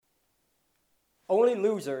Only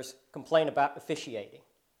losers complain about officiating.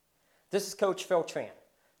 This is Coach Phil Tran,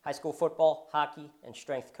 high school football, hockey, and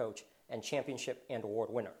strength coach, and championship and award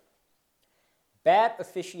winner. Bad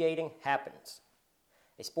officiating happens.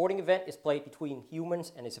 A sporting event is played between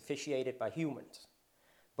humans and is officiated by humans.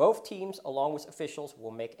 Both teams, along with officials,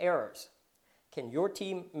 will make errors. Can your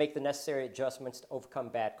team make the necessary adjustments to overcome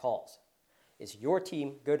bad calls? Is your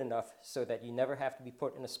team good enough so that you never have to be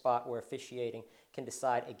put in a spot where officiating can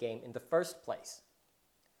decide a game in the first place?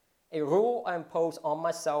 A rule I impose on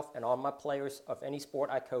myself and on my players of any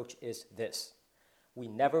sport I coach is this: we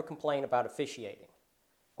never complain about officiating.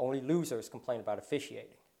 Only losers complain about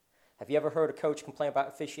officiating. Have you ever heard a coach complain about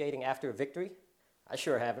officiating after a victory? I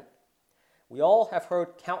sure haven't. We all have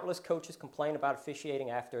heard countless coaches complain about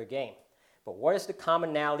officiating after a game, but what is the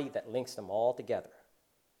commonality that links them all together?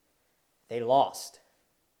 They lost.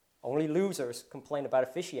 Only losers complain about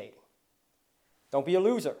officiating. Don't be a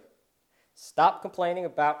loser. Stop complaining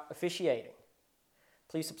about officiating.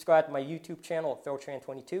 Please subscribe to my YouTube channel at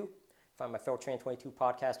PhilTran22. Find my PhilTran22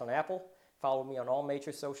 podcast on Apple. Follow me on all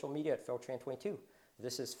major social media at PhilTran22.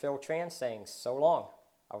 This is Phil Tran saying so long.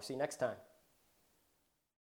 I will see you next time.